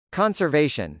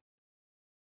Conservation.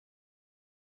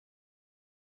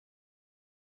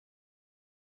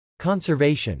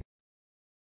 Conservation.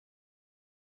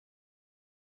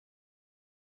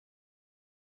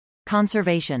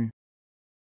 Conservation.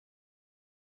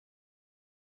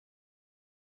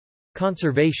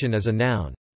 Conservation is a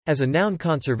noun. As a noun,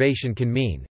 conservation can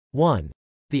mean 1.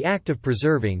 The act of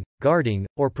preserving, guarding,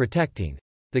 or protecting,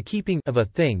 the keeping of a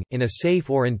thing in a safe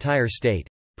or entire state,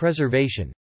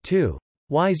 preservation. 2.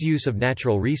 Wise use of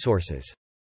natural resources.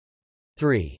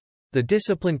 3. The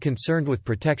discipline concerned with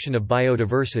protection of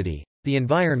biodiversity, the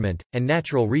environment, and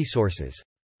natural resources.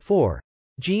 4.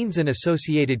 Genes and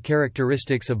associated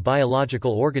characteristics of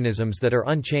biological organisms that are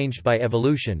unchanged by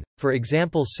evolution, for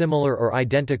example similar or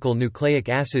identical nucleic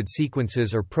acid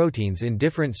sequences or proteins in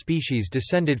different species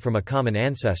descended from a common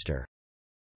ancestor.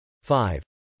 5.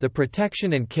 The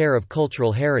protection and care of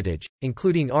cultural heritage,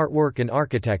 including artwork and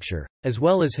architecture, as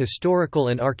well as historical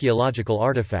and archaeological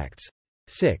artifacts.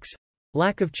 6.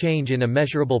 Lack of change in a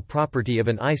measurable property of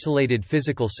an isolated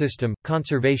physical system,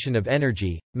 conservation of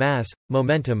energy, mass,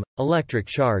 momentum, electric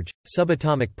charge,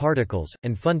 subatomic particles,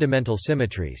 and fundamental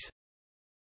symmetries.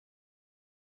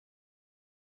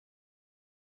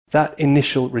 That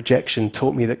initial rejection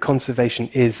taught me that conservation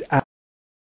is